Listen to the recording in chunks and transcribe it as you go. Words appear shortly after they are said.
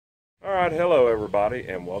Alright, hello everybody,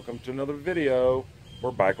 and welcome to another video.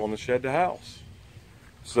 We're back on the shed to house.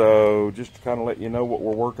 So, just to kind of let you know what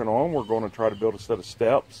we're working on, we're going to try to build a set of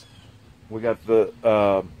steps. We got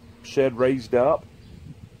the shed raised up.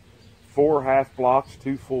 4 half blocks,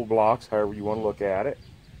 2 full blocks, however you want to look at it.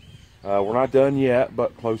 We're not done yet,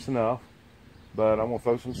 but close enough. But I'm going to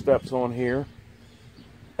throw some steps on here.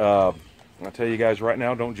 I'll tell you guys right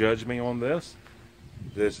now, don't judge me on this.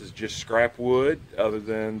 This is just scrap wood, other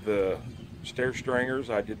than the stair stringers.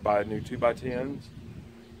 I did buy new 2x10s.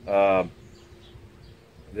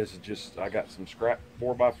 This is just, I got some scrap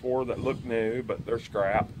 4x4 that look new, but they're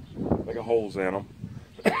scrap. They got holes in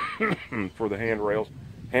them for the handrails.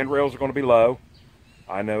 Handrails are going to be low.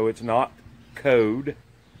 I know it's not code.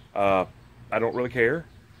 I don't really care.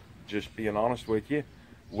 Just being honest with you.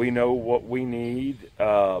 We know what we need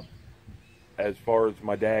as far as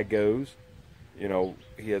my dad goes. You know,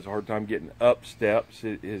 he has a hard time getting up steps,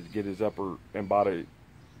 get his upper and body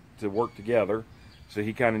to work together. So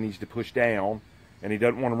he kind of needs to push down. And he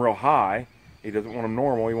doesn't want them real high. He doesn't want them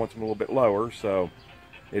normal. He wants them a little bit lower. So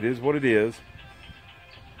it is what it is.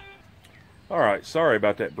 All right, sorry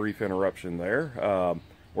about that brief interruption there.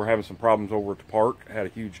 We're having some problems over at the park. Had a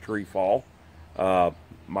huge tree fall.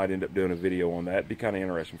 Might end up doing a video on that. It'd be kind of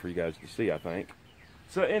interesting for you guys to see, I think.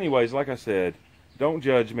 So anyways, like I said, don't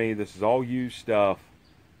judge me. This is all used stuff.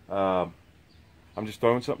 I'm just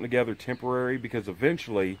throwing something together temporary, because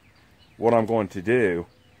eventually what I'm going to do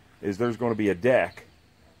is there's going to be a deck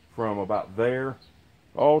from about there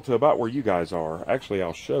all to about where you guys are. Actually,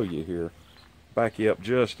 I'll show you here. Back you up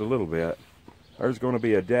just a little bit. There's going to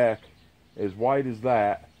be a deck as wide as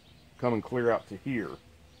that coming clear out to here.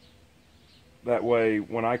 That way,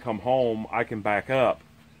 when I come home, I can back up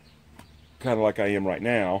kind of like I am right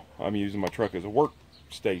now. I'm using my truck as a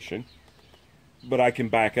workstation, but I can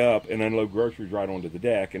back up and unload groceries right onto the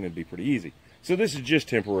deck, and it'd be pretty easy. So this is just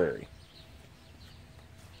temporary.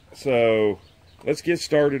 So let's get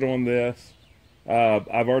started on this.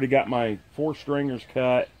 I've already got my 4 stringers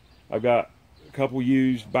cut. I've got a couple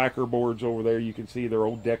used backer boards over there. You can see they're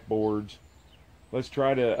old deck boards. Let's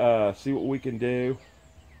try to see what we can do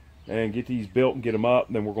and get these built and get them up.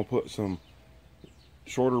 And then we're going to put some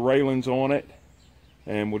shorter railings on it,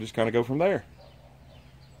 and we'll just kind of go from there.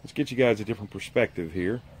 Let's get you guys a different perspective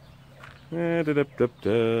here. Round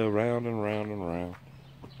and round and round.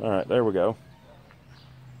 All right, there we go.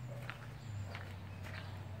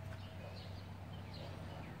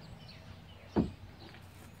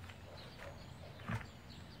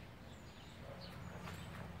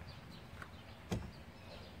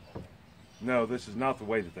 No, this is not the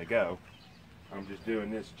way that they go. I'm just doing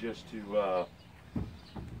this just to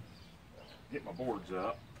get my boards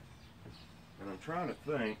up. And I'm trying to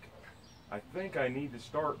think. I think I need to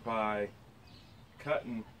start by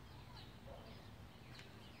cutting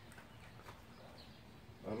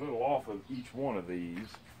a little off of each one of these.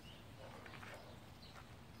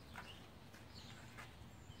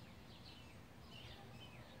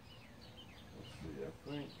 Let's see,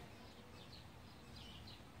 I think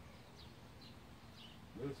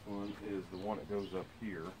this one is the one that goes up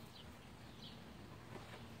here.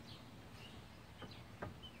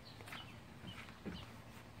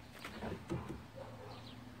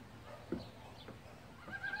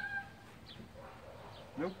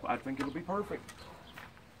 Nope, I think it'll be perfect.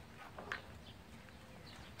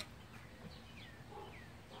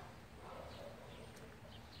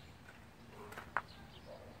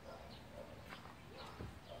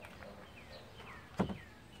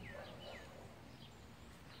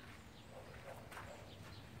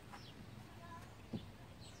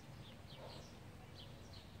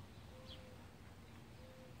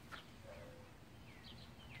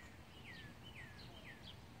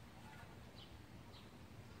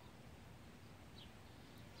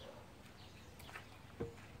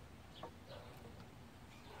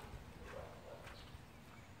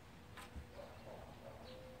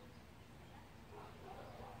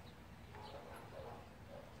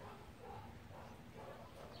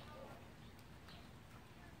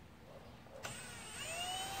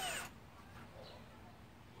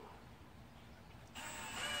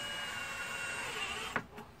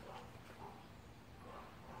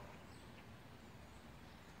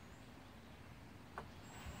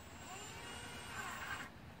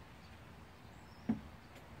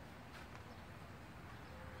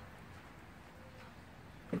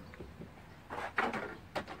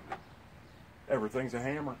 Everything's a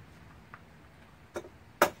hammer.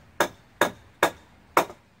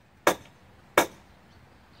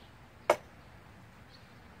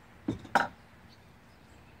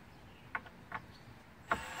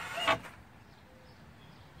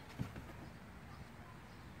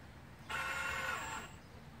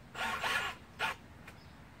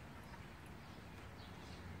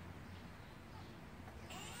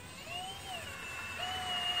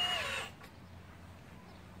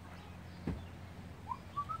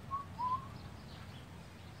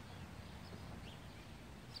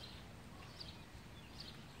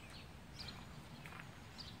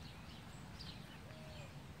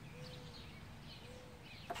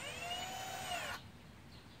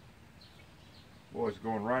 Boy, it's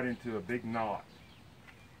going right into a big knot.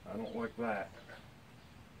 I don't like that.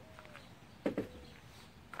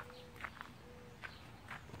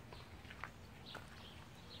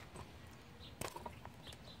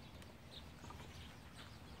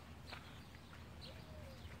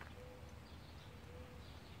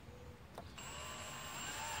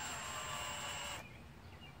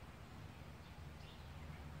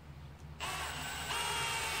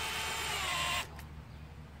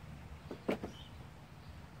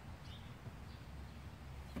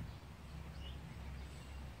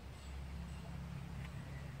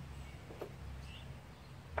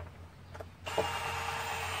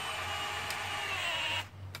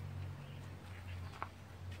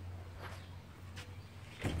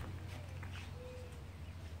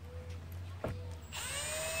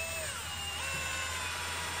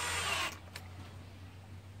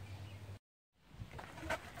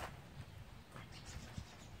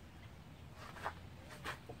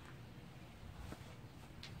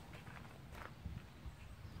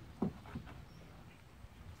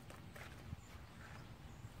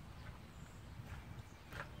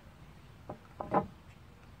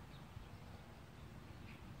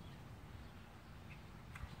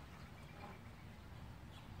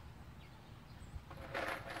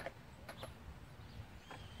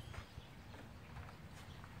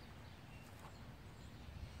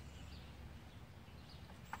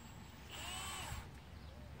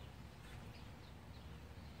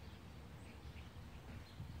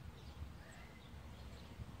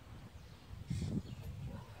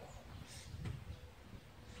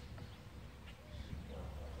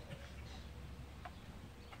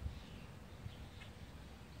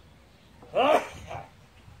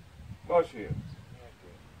 Bless you.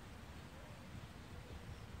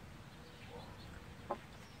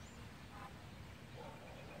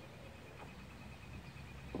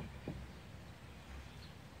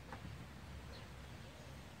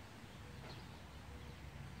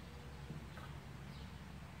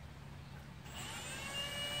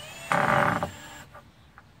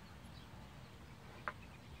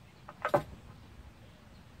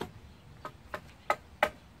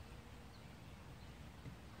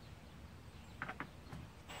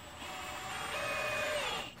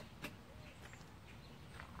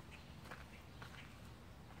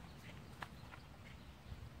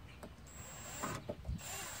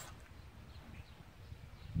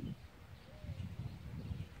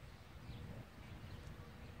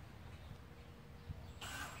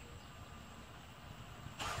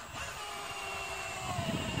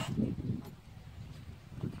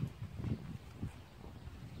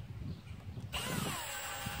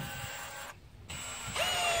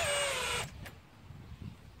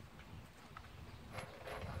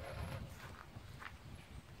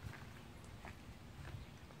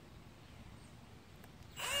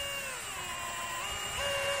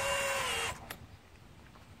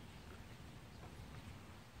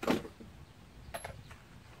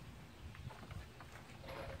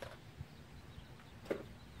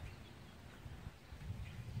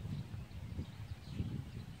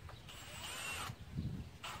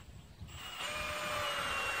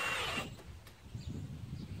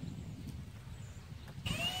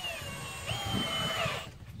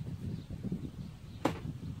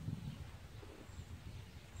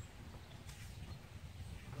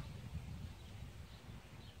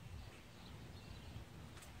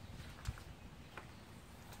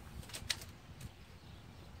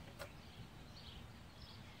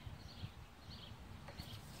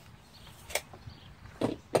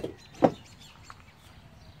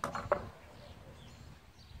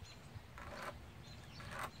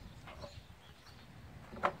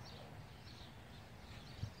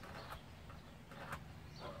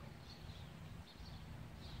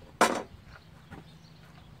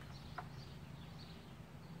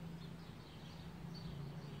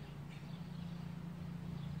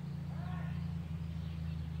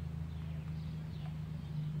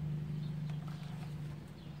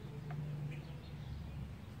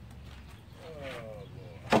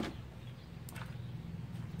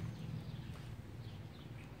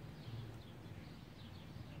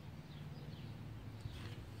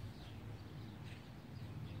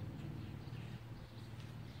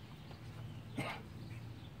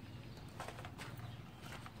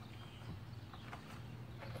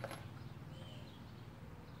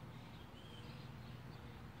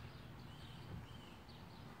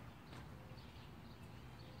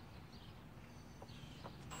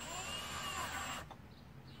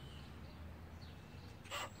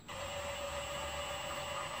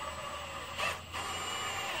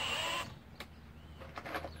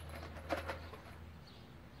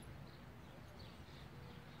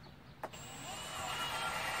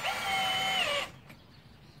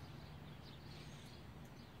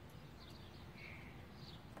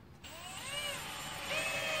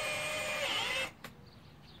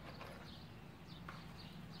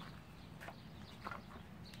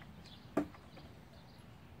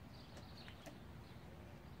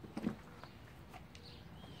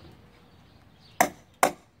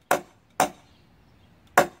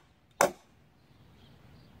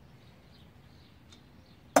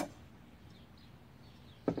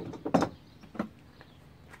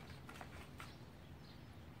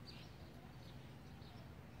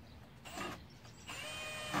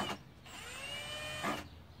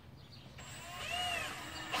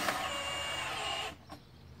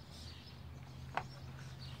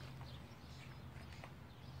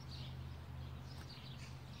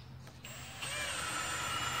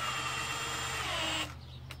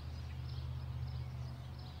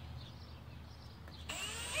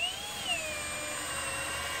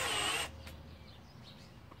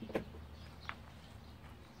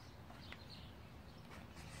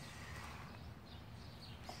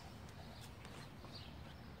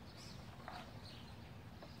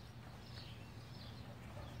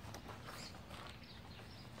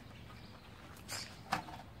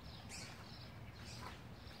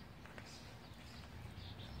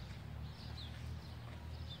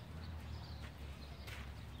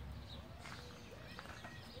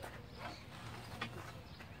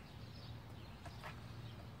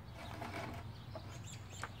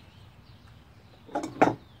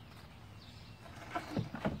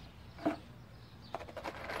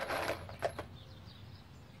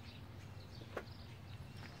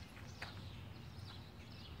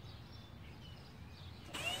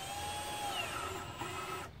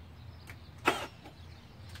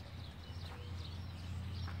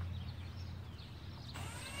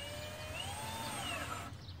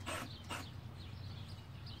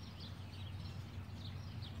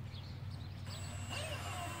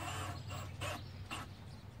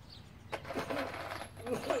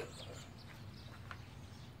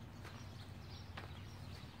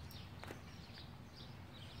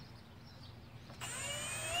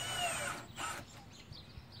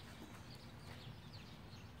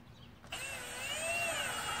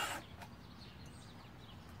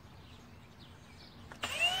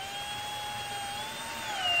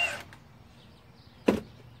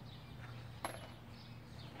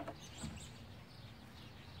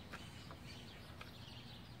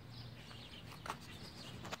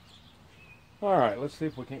 All right, let's see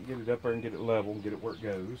if we can't get it up there and get it level and get it where it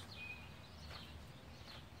goes.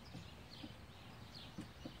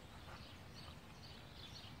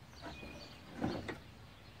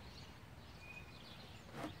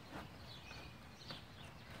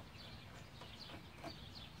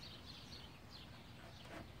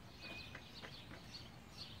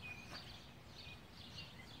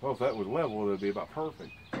 Well, if that was level, it would be about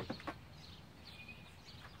perfect.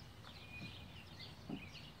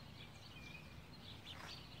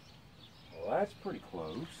 Well, that's pretty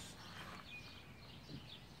close.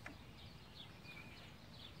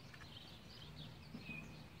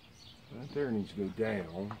 That there needs to go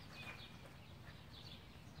down.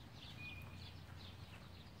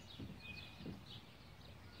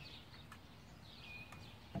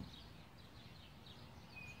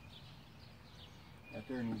 That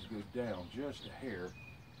there needs to go down just a hair.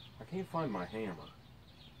 I can't find my hammer.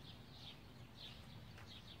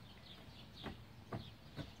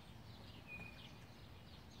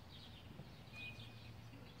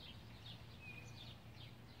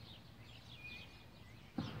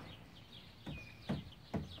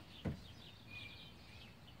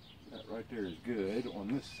 That right there is good on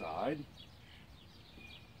this side.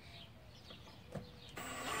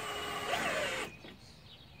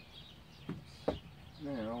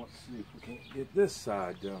 Now let's see if we can't get this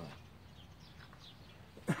side done.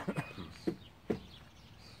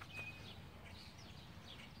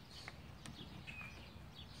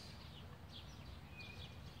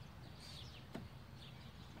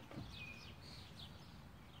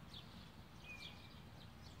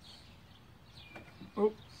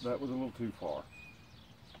 Oh, that was a little too far.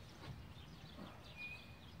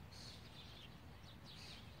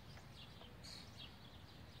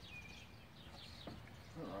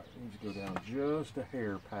 Alright, needs to go down just a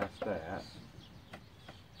hair past that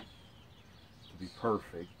to be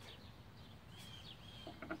perfect.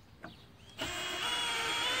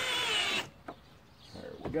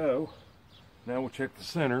 There we go. Now we'll check the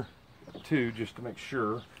center too, just to make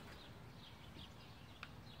sure.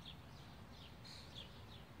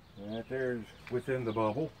 That there's within the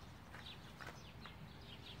bubble.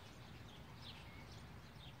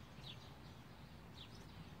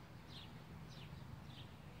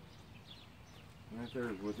 Right there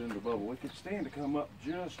is within the bubble. It could stand to come up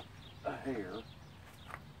just a hair.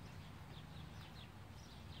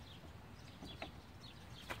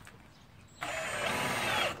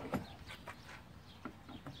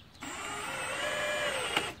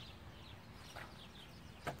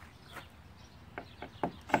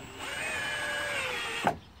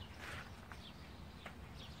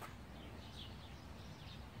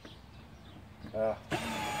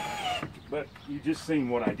 But you just seen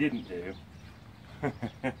what I didn't do.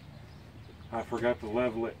 I forgot to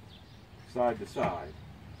level it side to side.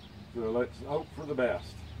 So let's hope for the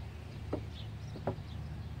best.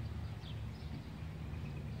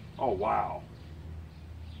 Oh wow.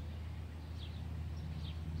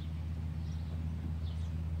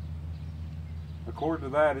 According to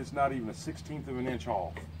that, it's not even a 1/16 of an inch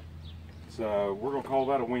off. So we're gonna call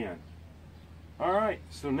that a win. All right,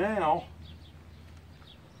 so now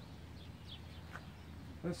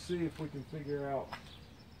let's see if we can figure out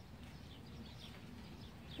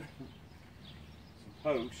some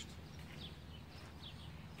post.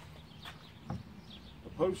 The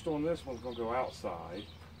post on this one's going to go outside.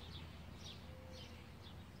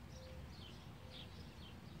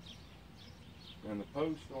 And the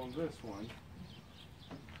post on this one,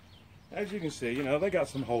 as you can see, you know, they got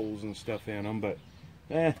some holes and stuff in them, but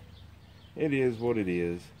it is what it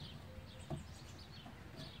is.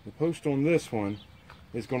 The post on this one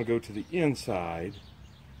is going to go to the inside.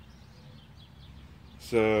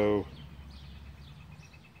 So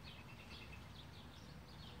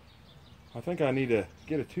I think I need to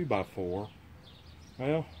get a 2x4.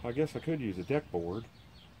 Well, I guess I could use a deck board.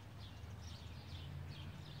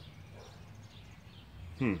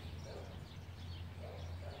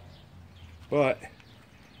 But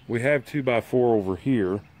we have 2x4 over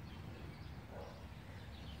here.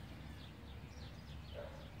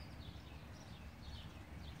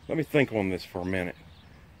 Let me think on this for a minute.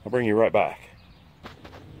 I'll bring you right back.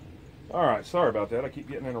 All right, sorry about that. I keep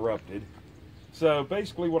getting interrupted. So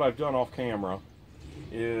basically what I've done off camera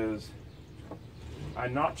is I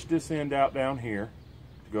notched this end out down here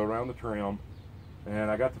to go around the trim,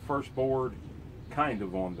 and I got the first board kind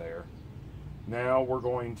of on there. Now we're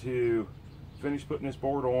going to finish putting this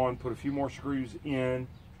board on, put a few more screws in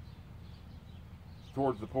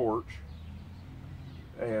towards the porch,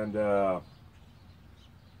 and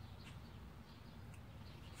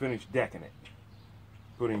finish decking it,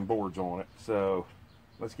 putting boards on it. So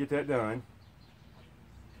let's get that done.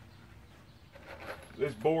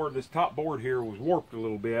 this top board here was warped a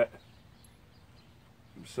little bit,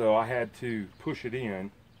 so I had to push it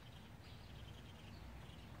in.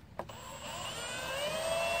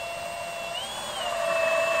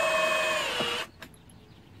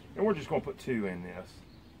 And we're just going to put 2 in this.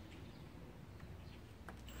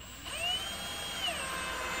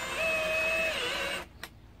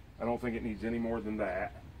 I don't think it needs any more than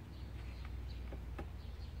that.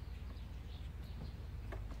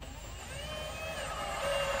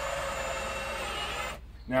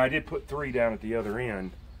 Now I did put 3 down at the other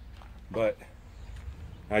end, but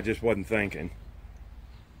I just wasn't thinking.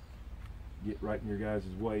 Get right in your guys'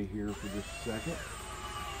 way here for just a second.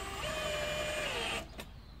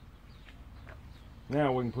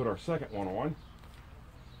 Now we can put our second one on.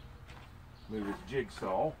 Move this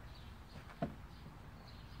jigsaw.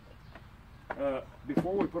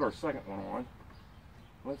 Before we put our second one on,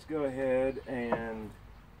 let's go ahead and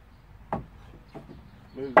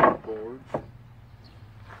move the boards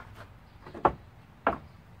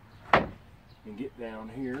and get down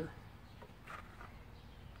here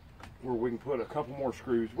where we can put a couple more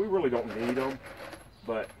screws. We really don't need them,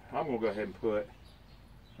 but I'm going to go ahead and put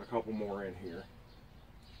a couple more in here.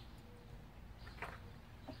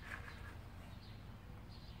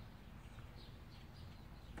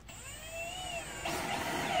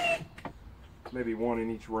 Maybe 1 in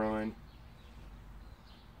each run.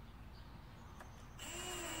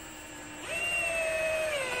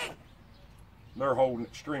 They're holding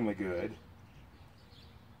extremely good.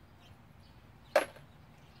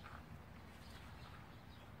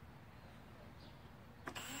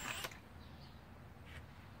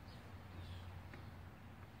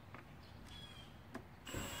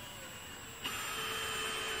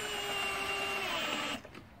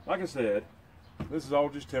 Like I said, this is all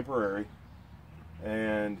just temporary.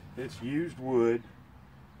 And it's used wood,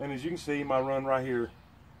 and as you can see, my run right here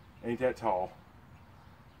ain't that tall,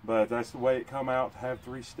 but that's the way it come out to have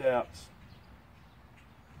 3 steps.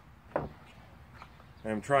 And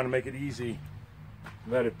I'm trying to make it easy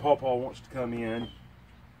that if Pawpaw wants to come in,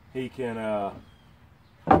 he can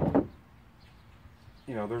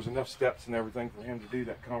you know, there's enough steps and everything for him to do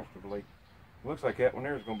that comfortably. It looks like that one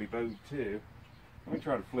there is going to be bowed too. Let me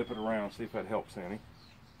try to flip it around, see if that helps any.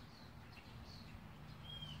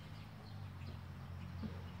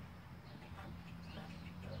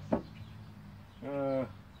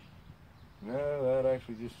 No, that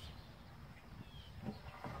actually just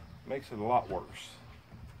makes it a lot worse.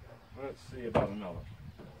 Let's see about another.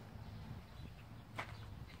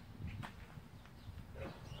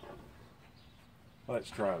 Let's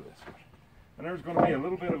try this one. And there's going to be a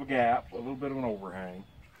little bit of a gap, a little bit of an overhang.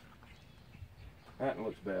 That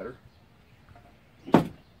looks better.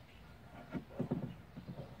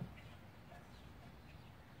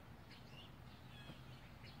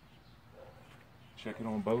 Check it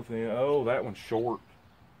on both ends. Oh, that one's short.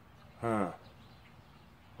 Huh.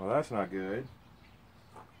 Well, that's not good.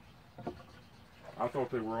 I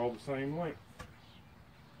thought they were all the same length.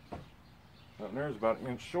 That there's about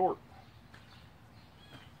 1 inch short.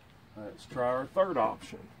 Let's try our third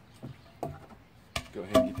option. Go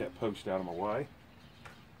ahead and get that post out of my way.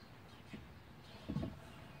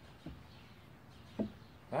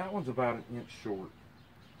 That one's about 1 inch short.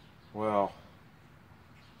 Well,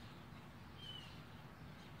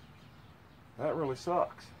 that really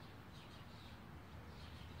sucks.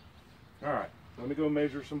 Alright, let me go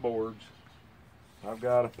measure some boards. I've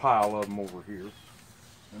got a pile of them over here.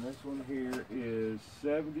 And this one here is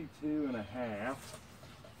 72.5.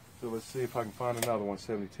 So let's see if I can find another one,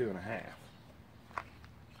 72.5.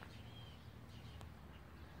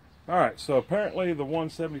 Alright, so apparently the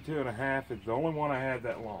 172.5 is the only one I had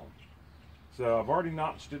that long. So I've already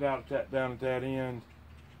notched it out down at that end.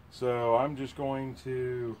 So I'm just going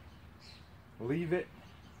to leave it.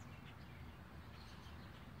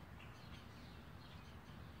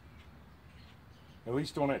 At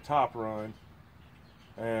least on that top run.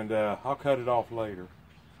 And I'll cut it off later.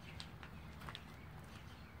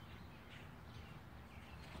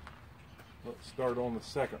 Let's start on the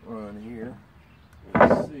second run here.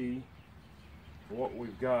 Let's see what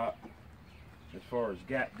we've got as far as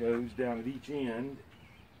gap goes down at each end.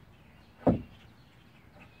 Right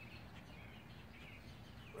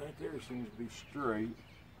there seems to be straight.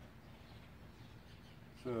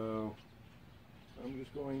 So I'm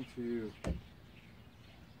just going to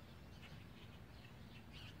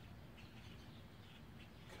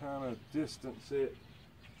kind of distance it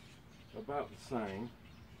about the same.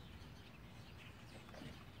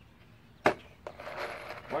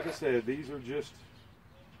 Like I said, these are just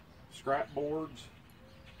scrap boards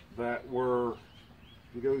that were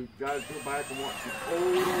You guys go back and watch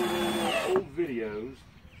the old videos.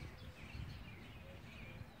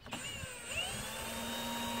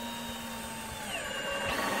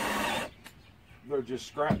 They're just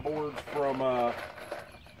scrap boards from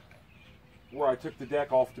where I took the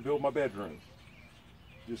deck off to build my bedroom.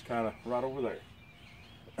 Just kind of right over there.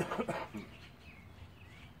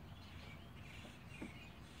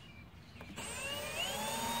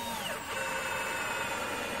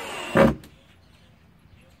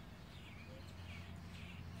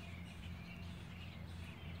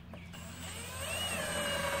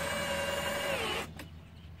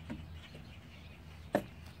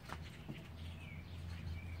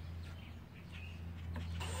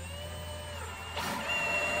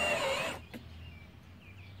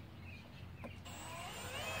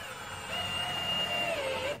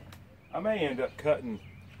 I may end up cutting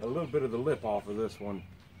a little bit of the lip off of this one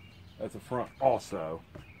at the front also.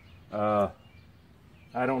 I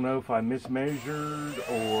don't know if I mismeasured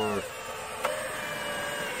or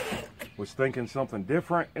was thinking something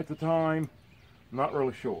different at the time. I'm not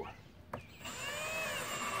really sure.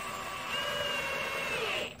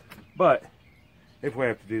 But if we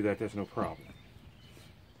have to do that, that's no problem.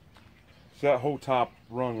 So that whole top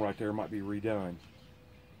rung right there might be redone.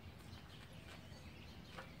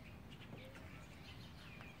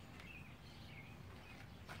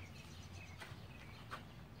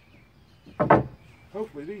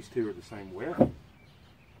 Hopefully these two are the same width.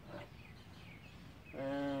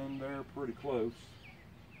 And they're pretty close.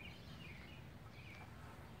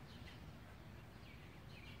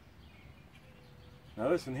 Now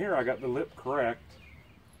this one here, I got the lip correct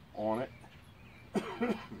on it.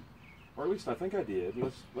 Or at least I think I did.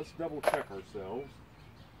 Let's double check ourselves.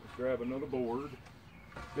 Let's grab another board.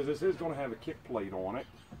 Because this is going to have a kick plate on it.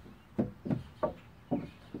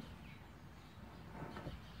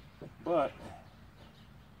 But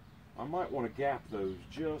I might want to gap those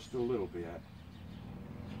just a little bit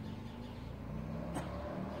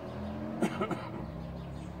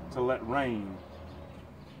to let rain.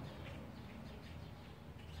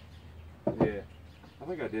 Yeah, I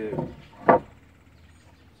think I did.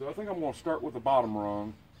 So I think I'm going to start with the bottom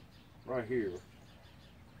rung right here.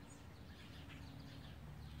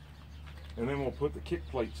 And then we'll put the kick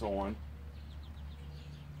plates on.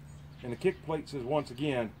 And the kick plates is once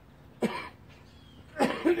again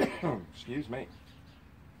excuse me,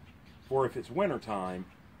 for if it's winter time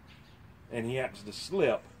and he happens to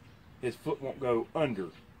slip, his foot won't go under.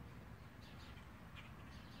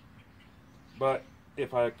 But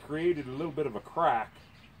if I created a little bit of a crack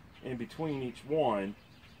in between each one,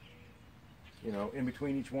 you know, in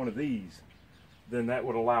between each one of these, then that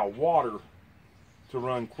would allow water to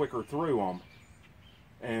run quicker through them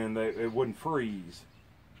and it wouldn't freeze.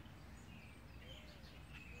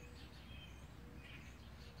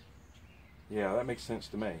 Yeah, that makes sense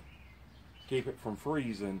to me. Keep it from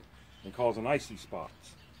freezing and causing icy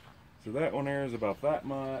spots. So that one there is about that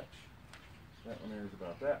much. That one there is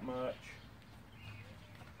about that much.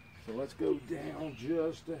 So let's go down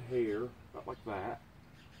just a hair, about like that.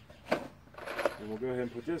 And we'll go ahead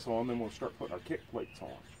and put this on, then we'll start putting our kick plates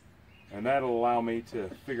on. And that'll allow me to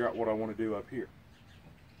figure out what I want to do up here.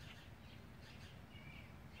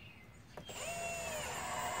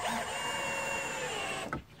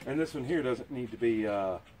 And this one here doesn't need to be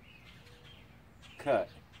cut,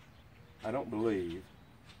 I don't believe.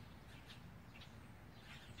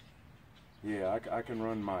 Yeah, I can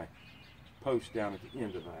run my post down at the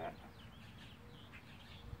end of that.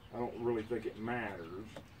 I don't really think it matters.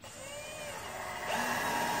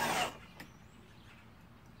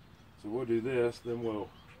 So we'll do this, then we'll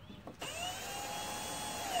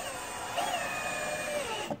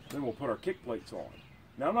put our kick plates on.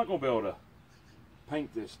 Now I'm not going to be able to paint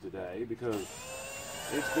this today because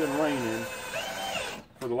it's been raining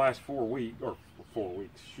for the last 4 weeks, or 4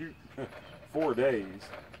 weeks, shoot, 4 days,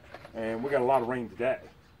 and we got a lot of rain today.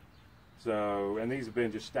 So, and these have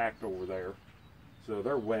been just stacked over there, so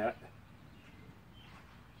they're wet,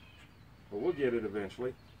 but we'll get it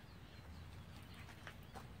eventually.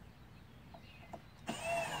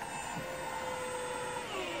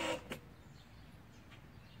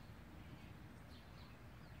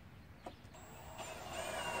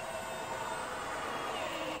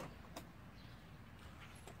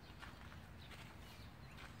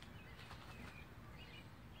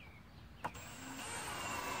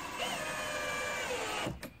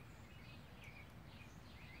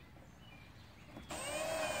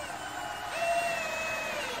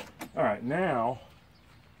 All right, now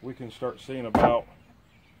we can start seeing about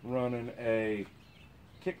running a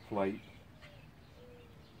kick plate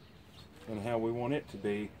and how we want it to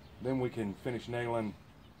be then we can finish nailing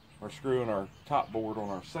or screwing our top board on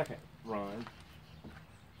our second run.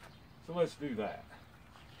 So let's do that.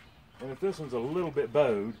 And if this one's a little bit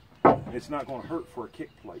bowed, it's not going to hurt for a kick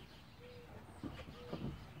plate.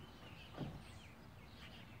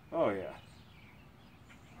 Oh yeah.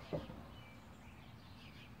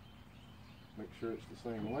 Make sure it's the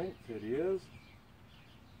same length. It is.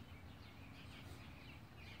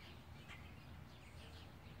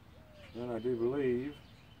 Then I do believe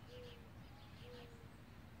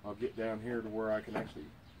I'll get down here to where I can actually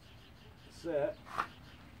set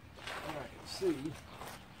and I can see.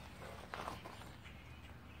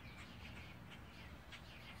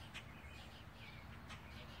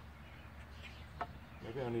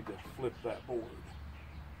 Maybe I need to flip that board.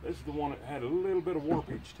 This is the one that had a little bit of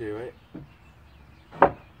warpage to it.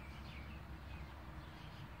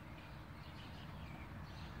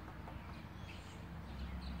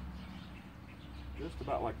 Just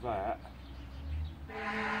about like that.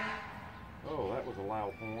 Oh, that was a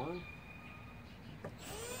loud horn.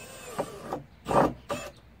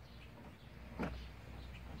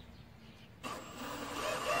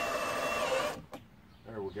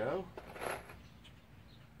 There we go.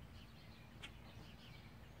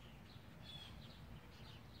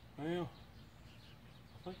 Well,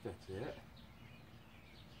 I think that's it.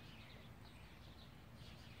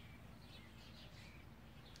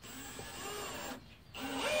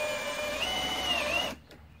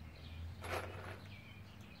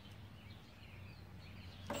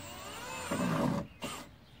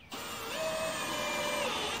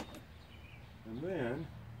 And then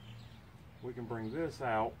we can bring this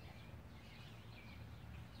out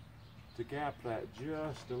to gap that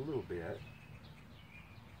just a little bit.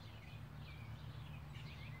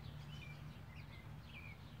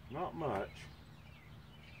 Not much.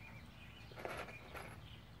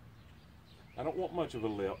 I don't want much of a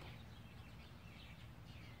lip.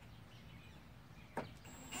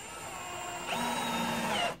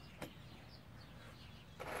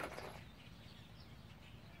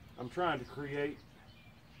 I'm trying to create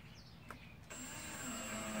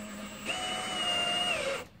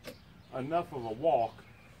enough of a walk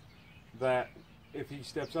that if he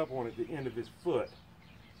steps up on it, the end of his foot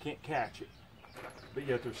can't catch it. But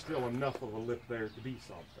yet there's still enough of a lip there to be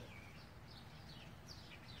something.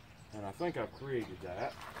 And I think I've created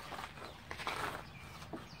that.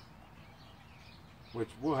 Which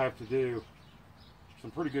we'll have to do some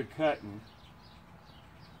pretty good cutting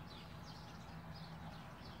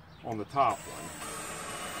on the top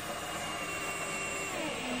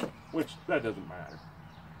one. Which, that doesn't matter.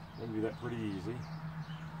 We can do that pretty easy.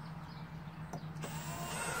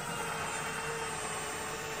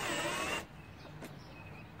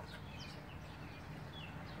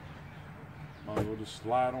 We'll just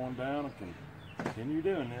slide on down and can continue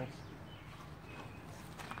doing this.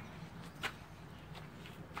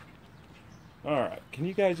 Alright, can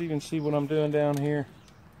you guys even see what I'm doing down here?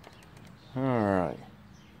 Alright.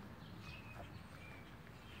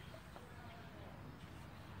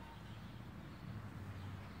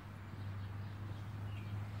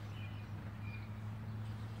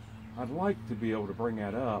 I'd like to be able to bring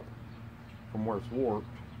that up from where it's warped.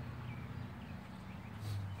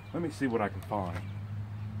 Let me see what I can find.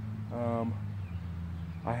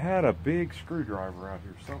 I had a big screwdriver out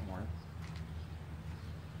here somewhere.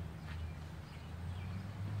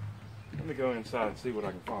 Let me go inside and see what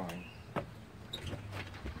I can find.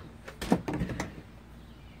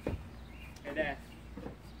 Hey, Dad.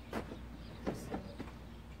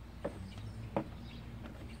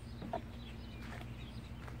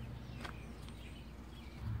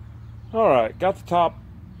 All right, got the top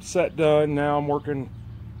set done. Now I'm working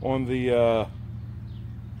on the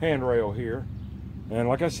handrail here, and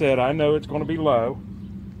like I said, I know it's going to be low,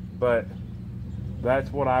 but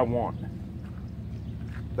that's what I want.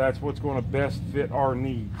 That's what's going to best fit our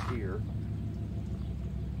needs here.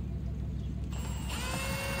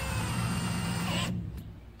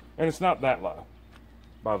 And it's not that low,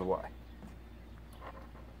 by the way.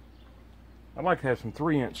 I'd like to have some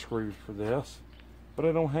 3-inch screws for this, but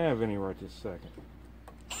I don't have any right this second.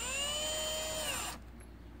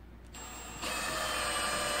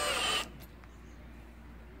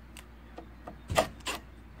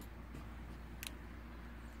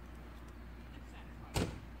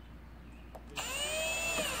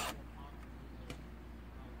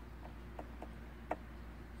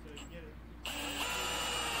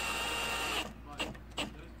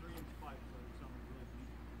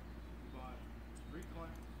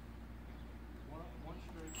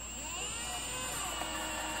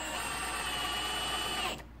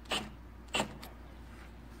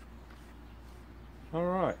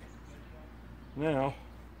 Now,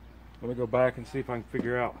 let me go back and see if I can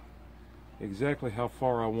figure out exactly how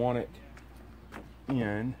far I want it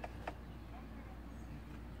in.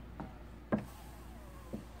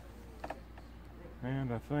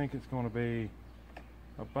 And I think it's going to be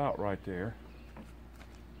about right there.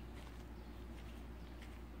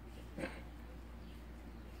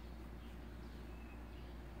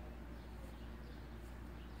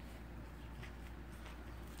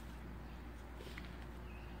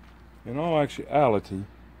 In all actuality,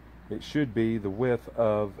 it should be the width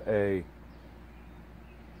of a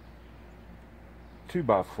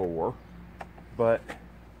 2x4, but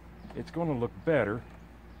it's going to look better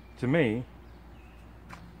to me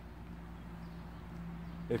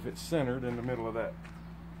if it's centered in the middle of that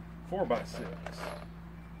 4x6.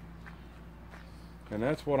 And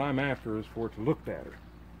that's what I'm after, is for it to look better.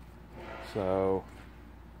 So,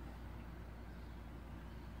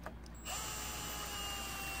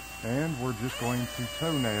 and we're just going to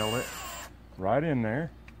toenail it right in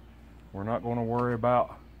there. We're not going to worry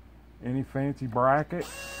about any fancy bracket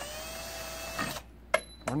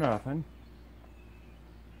or nothing.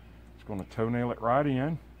 Just going to toenail it right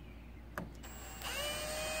in.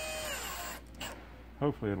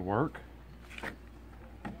 Hopefully it'll work.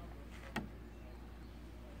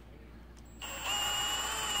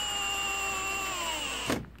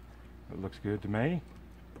 It looks good to me.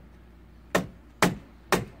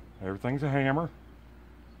 Everything's a hammer.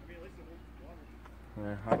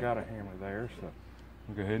 Yeah, I got a hammer there, so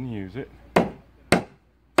we'll go ahead and use it. There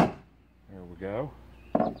we go.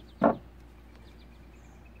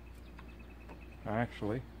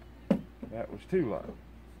 Actually, that was too low.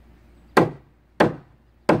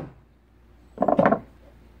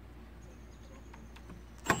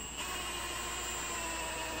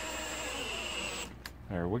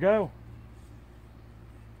 There we go.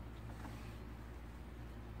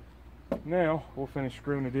 Now we'll finish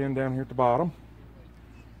screwing it in down here at the bottom.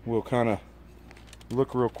 We'll kind of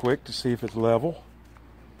look real quick to see if it's level.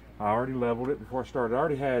 I already leveled it before I started. I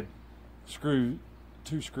already had two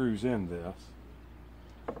screws in this.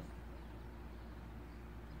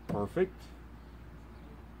 Perfect.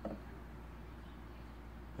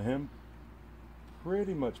 And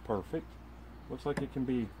pretty much perfect. Looks like it can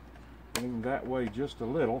be leaned that way just a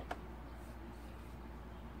little.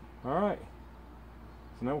 Alright.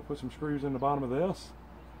 So now we'll put some screws in the bottom of this.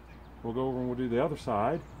 We'll go over and we'll do the other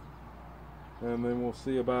side. And then we'll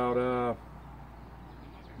see about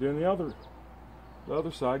doing the other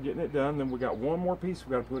side, getting it done. Then we got one more piece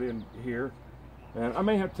we got to put in here. And I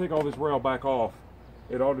may have to take all this rail back off.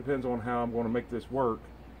 It all depends on how I'm going to make this work.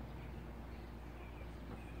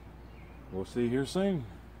 We'll see here soon.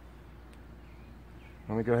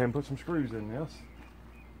 Let me go ahead and put some screws in this.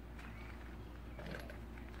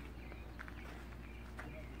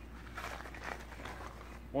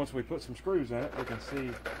 Once we put some screws in it, we can see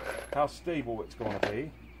how stable it's going to be.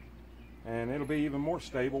 And it'll be even more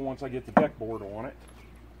stable once I get the deck board on it.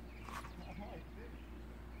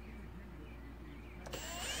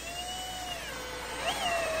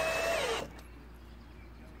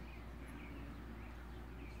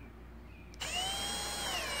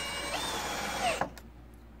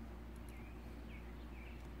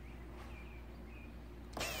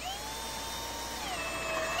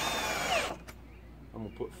 I'm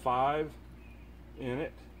going to put 5 in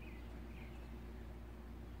it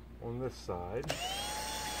on this side.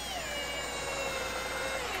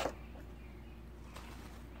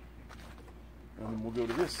 And then we'll go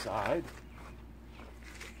to this side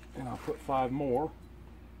and I'll put 5 more.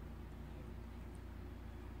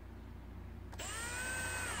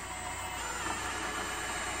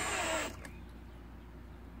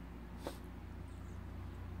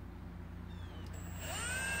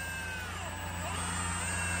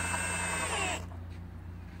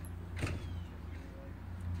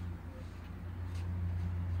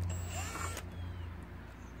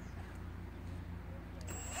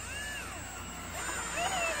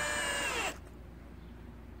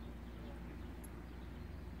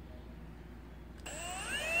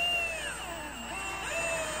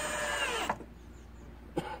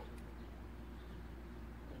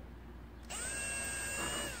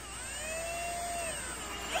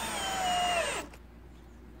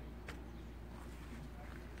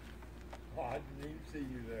 I didn't even see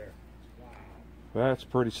you there. Wow. That's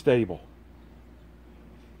pretty stable.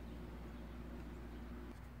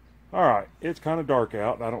 Alright, it's kind of dark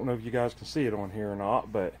out. I don't know if you guys can see it on here or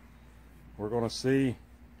not, but we're going to see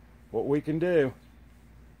what we can do.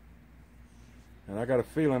 And I got a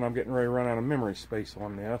feeling I'm getting ready to run out of memory space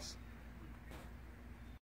on this.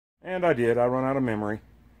 And I did. I run out of memory.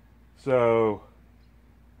 So,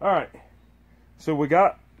 alright. So we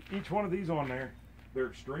got each one of these on there. They're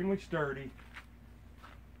extremely sturdy.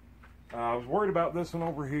 I was worried about this one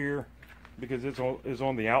over here because it's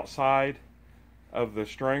on the outside of the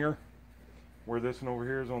stringer, where this one over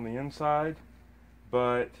here is on the inside.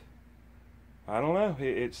 But I don't know,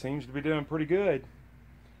 it seems to be doing pretty good.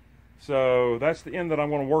 So that's the end that I'm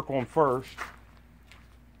going to work on first.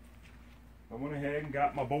 I went ahead and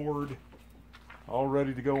got my board all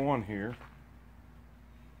ready to go on here.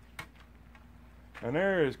 And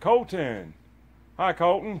there is Colton. Hi,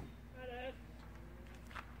 Colton. Hi, Dad.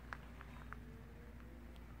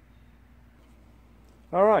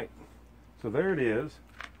 All right, so there it is.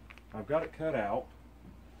 I've got it cut out.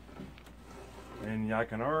 And I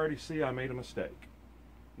can already see I made a mistake.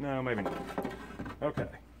 No, maybe not. Okay.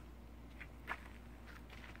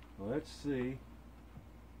 Let's see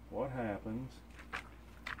what happens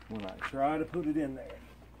when I try to put it in there.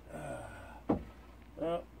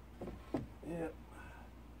 Oh, yep.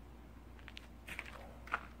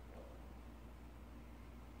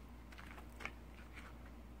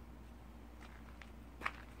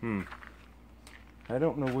 I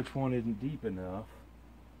don't know which one isn't deep enough.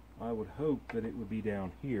 I would hope that it would be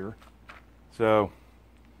down here. So,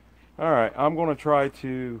 alright, I'm going to try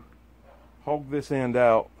to hog this end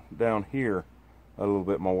out down here a little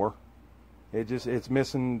bit more. It's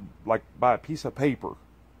missing like by a piece of paper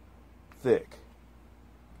thick.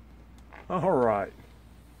 Alright.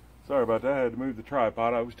 Sorry about that. I had to move the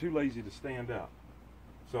tripod. I was too lazy to stand up.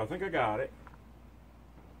 So I think I got it.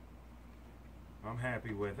 I'm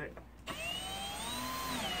happy with it.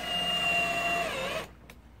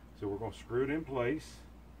 So we're going to screw it in place.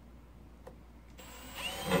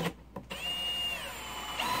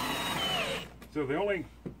 So the only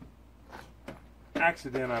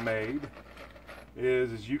accident I made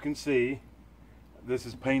is, as you can see, this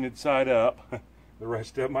is painted side up. The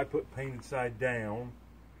rest of them I put painted side down.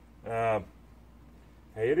 Hey,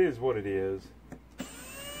 it is what it is.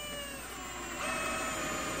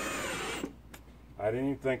 I didn't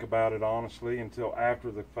even think about it, honestly, until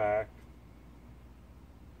after the fact.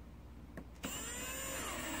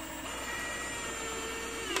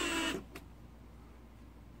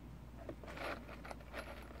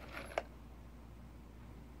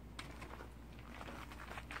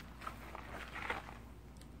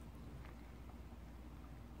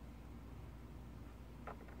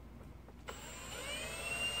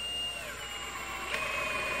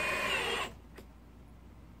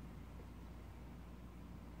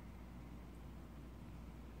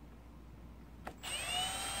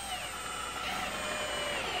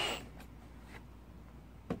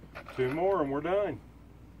 Two more and we're done.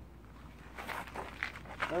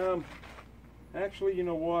 Actually, you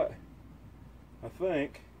know what? I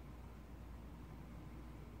think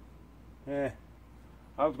I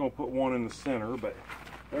was going to put one in the center, but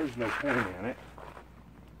there's no point in it.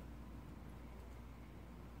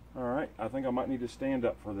 Alright, I think I might need to stand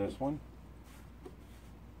up for this one,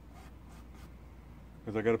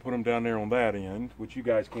 because I got to put them down there on that end, which you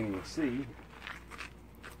guys can't even see.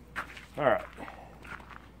 Alright.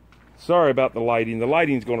 Sorry about the lighting. The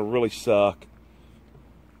lighting's going to really suck.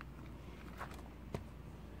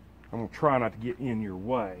 I'm going to try not to get in your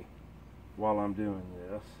way while I'm doing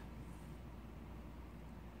this.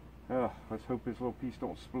 Let's hope this little piece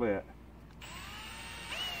don't split.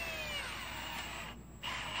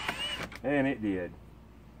 And it did.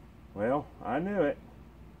 Well, I knew it.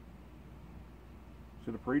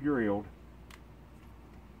 Should have pre-drilled.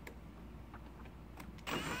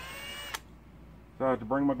 So I have to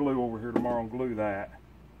bring my glue over here tomorrow and glue that.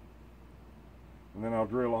 And then I'll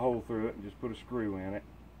drill a hole through it and just put a screw in it.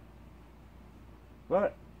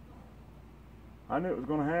 But I knew it was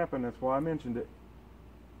going to happen. That's why I mentioned it.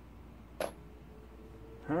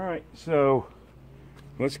 Alright, so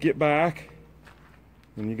let's get back.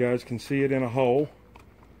 And you guys can see it in a hole.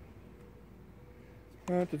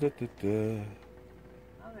 How the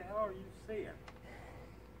hell are you seeing?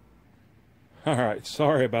 Alright,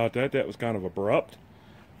 sorry about that. That was kind of abrupt.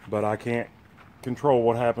 But I can't control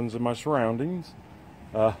what happens in my surroundings.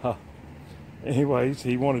 Anyways,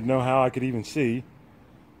 he wanted to know how I could even see.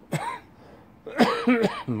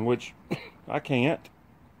 Which I can't.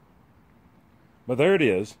 But there it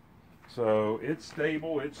is. So it's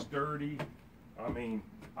stable, it's sturdy. I mean,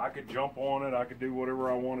 I could jump on it, I could do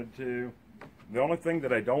whatever I wanted to. The only thing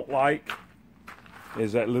that I don't like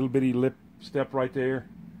is that little bitty lip step right there.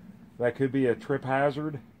 That could be a trip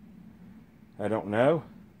hazard. I don't know.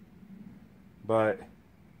 But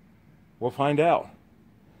we'll find out.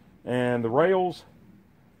 And the rails,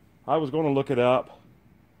 I was going to look it up.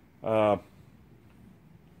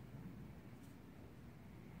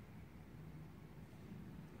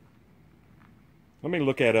 Let me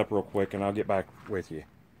look that up real quick and I'll get back with you.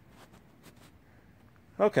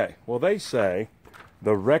 Okay, well they say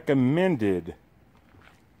the recommended,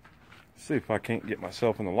 see if I can't get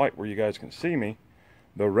myself in the light where you guys can see me,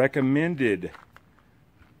 the recommended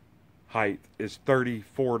height is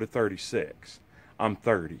 34 to 36. I'm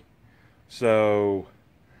 30. So,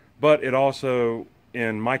 but it also,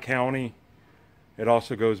 in my county, it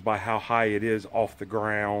also goes by how high it is off the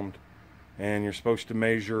ground, and you're supposed to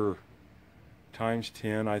measure times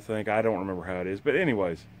 10, I think. I don't remember how it is, but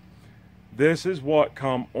anyways, this is what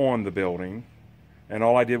come on the building, and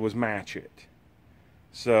all I did was match it.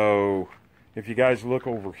 So if you guys look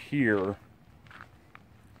over here,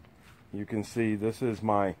 you can see this is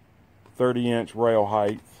my 30-inch rail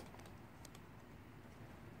height.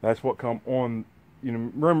 That's what come on. You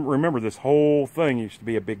know, remember this whole thing used to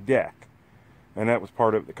be a big deck, and that was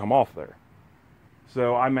part of it that come off there.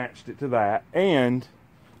 So I matched it to that, and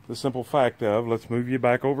the simple fact of, let's move you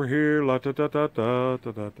back over here. La da da da da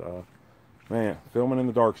da da da. Man, filming in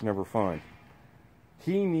the dark's never fun.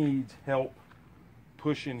 He needs help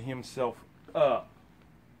pushing himself up,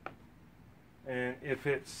 and if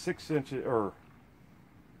it's 6 inches, or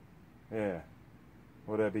yeah,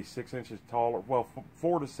 would that be 6 inches taller? Well,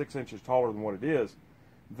 4 to 6 inches taller than what it is,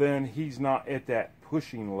 then he's not at that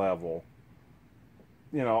pushing level.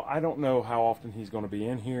 You know, I don't know how often he's going to be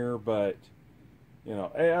in here, but, you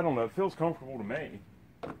know, I don't know. It feels comfortable to me.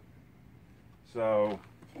 So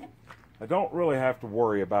I don't really have to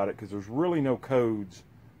worry about it because there's really no codes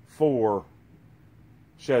for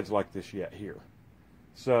sheds like this yet here.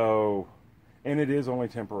 So, and it is only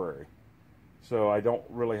temporary. So I don't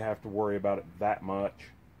really have to worry about it that much.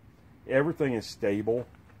 Everything is stable.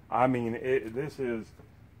 I mean,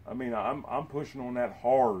 I'm pushing on that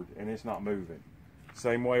hard and it's not moving.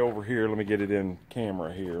 Same way over here. Let me get it in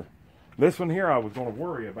camera here. This one here I was going to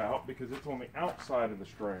worry about because it's on the outside of the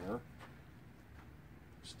stringer.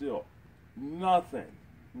 Still, nothing.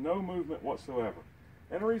 No movement whatsoever.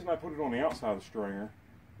 And the reason I put it on the outside of the stringer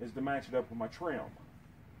is to match it up with my trim.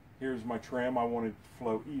 Here's my trim. I want it to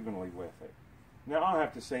flow evenly with it. Now I'll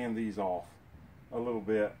have to sand these off a little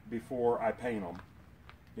bit before I paint them.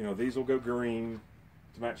 You know, these will go green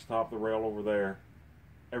to match the top of the rail over there.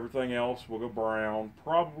 Everything else will go brown.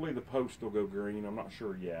 Probably the post will go green. I'm not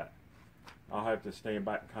sure yet. I'll have to stand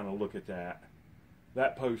back and kind of look at that.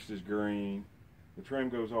 That post is green. The trim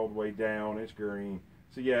goes all the way down. It's green.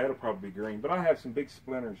 So yeah, it'll probably be green. But I have some big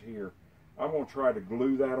splinters here. I'm going to try to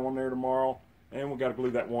glue that on there tomorrow. And we've got to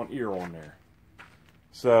glue that one ear on there.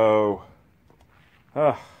 So,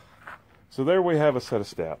 so there we have a set of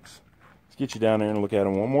steps. Let's get you down there and look at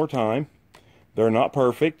them one more time. They're not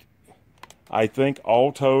perfect. I think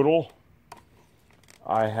all total,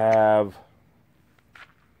 I have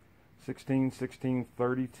 16, 16,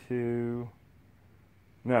 32,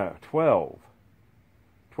 no, 12.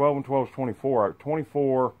 12 and 12 is 24.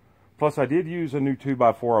 24, plus I did use a new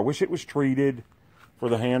 2x4. I wish it was treated for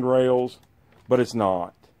the handrails, but it's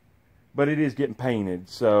not. But it is getting painted,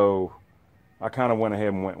 so I kind of went ahead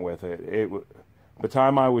and went with it. The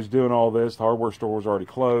time I was doing all this, the hardware store was already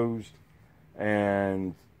closed,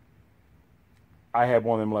 and I had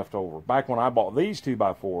one of them left over. Back when I bought these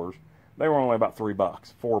 2x4s, they were only about $3,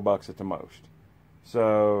 $4 at the most.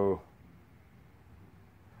 So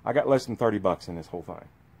I got less than 30 bucks in this whole thing.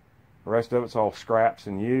 The rest of it's all scraps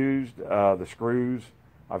and used. The screws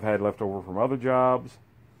I've had left over from other jobs.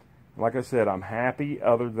 Like I said, I'm happy,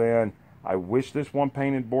 other than I wish this one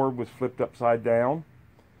painted board was flipped upside down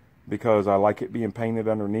because I like it being painted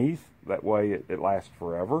underneath. That way it lasts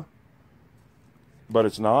forever. But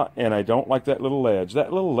it's not, and I don't like that little ledge.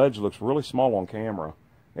 That little ledge looks really small on camera.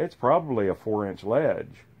 It's probably a 4-inch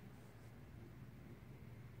ledge.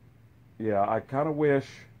 Yeah, I kind of wish,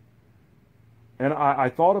 and I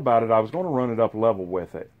thought about it. I was going to run it up level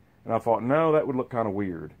with it. And I thought, no, that would look kind of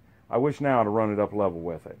weird. I wish now to run it up level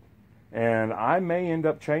with it. And I may end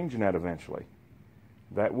up changing that eventually.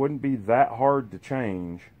 That wouldn't be that hard to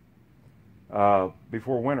change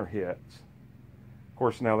before winter hits. Of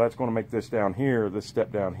course, now that's going to make this down here, this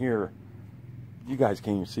step down here, you guys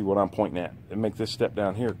can't even see what I'm pointing at. It make this step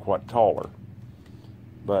down here quite taller.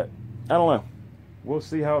 But I don't know. We'll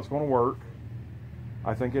see how it's going to work.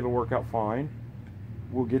 I think it'll work out fine.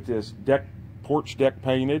 We'll get this porch deck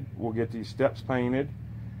painted. We'll get these steps painted,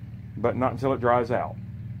 but not until it dries out.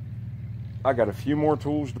 I got a few more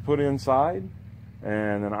tools to put inside,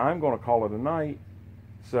 and then I'm going to call it a night.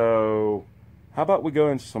 So how about we go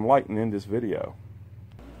into some lighting in this video?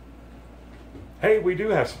 Hey, we do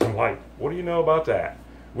have some light. What do you know about that?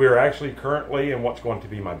 We're actually currently in what's going to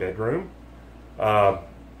be my bedroom.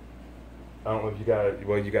 I don't know if you guys,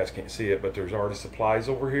 well, you guys can't see it, but there's already supplies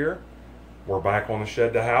over here. We're back on the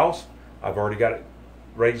shed to house. I've already got it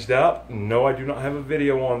raised up. No, I do not have a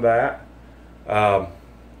video on that.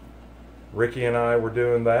 Ricky and I were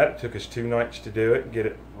doing that. It took us 2 nights to do it, get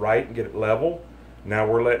it right and get it level. Now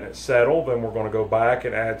we're letting it settle. Then we're going to go back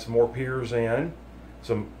and add some more piers in,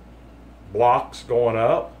 some blocks going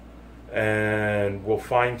up, and we'll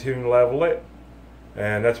fine tune level it.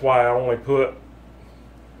 And that's why I only put,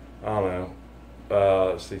 I don't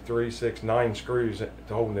know, let's see, 3, 6, 9 screws to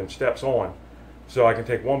hold them steps on. So I can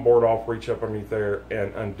take one board off, reach up underneath there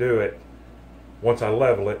and undo it once I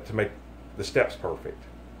level it to make the steps perfect.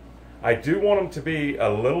 I do want them to be a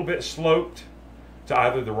little bit sloped to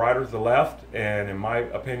either the right or the left, and in my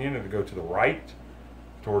opinion it'll go to the right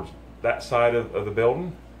towards that side of the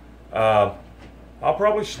building. I'll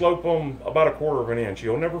probably slope them about 1/4 of an inch.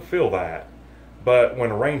 You'll never feel that, but when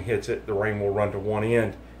the rain hits it, the rain will run to one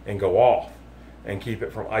end and go off and keep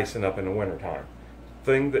it from icing up in the wintertime.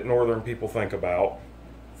 Thing that northern people think about,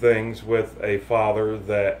 things with a father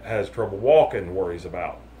that has trouble walking worries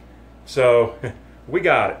about. So we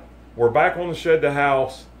got it. We're back on the shed to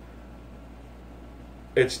house.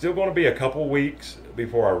 It's still going to be a couple weeks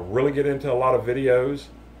before I really get into a lot of videos.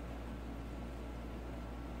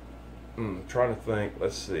 Trying to think,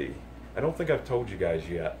 let's see. I don't think I've told you guys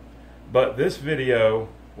yet, but this video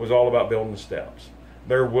was all about building steps.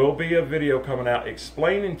 There will be a video coming out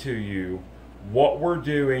explaining to you what we're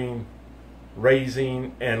doing,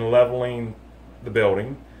 raising and leveling the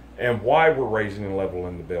building, and why we're raising and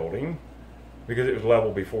leveling the building, because it was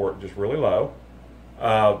level before, it just really low.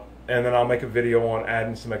 And then I'll make a video on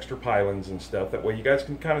adding some extra pylons and stuff. That way you guys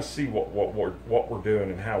can kind of see what we're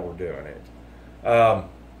doing and how we're doing it.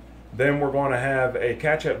 Then we're going to have a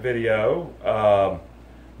catch-up video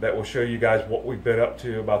that will show you guys what we've been up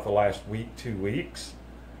to about the last week, 2 weeks.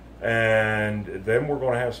 And then we're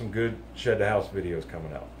going to have some good shed to house videos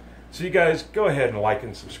coming up. So you guys go ahead and like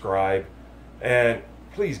and subscribe, and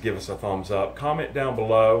please give us a thumbs up, comment down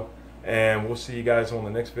below, and we'll see you guys on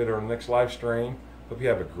the next video or the next live stream. Hope you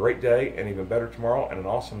have a great day and even better tomorrow and an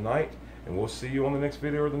awesome night, and we'll see you on the next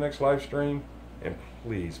video or the next live stream. And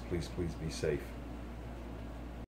please, please, please be safe.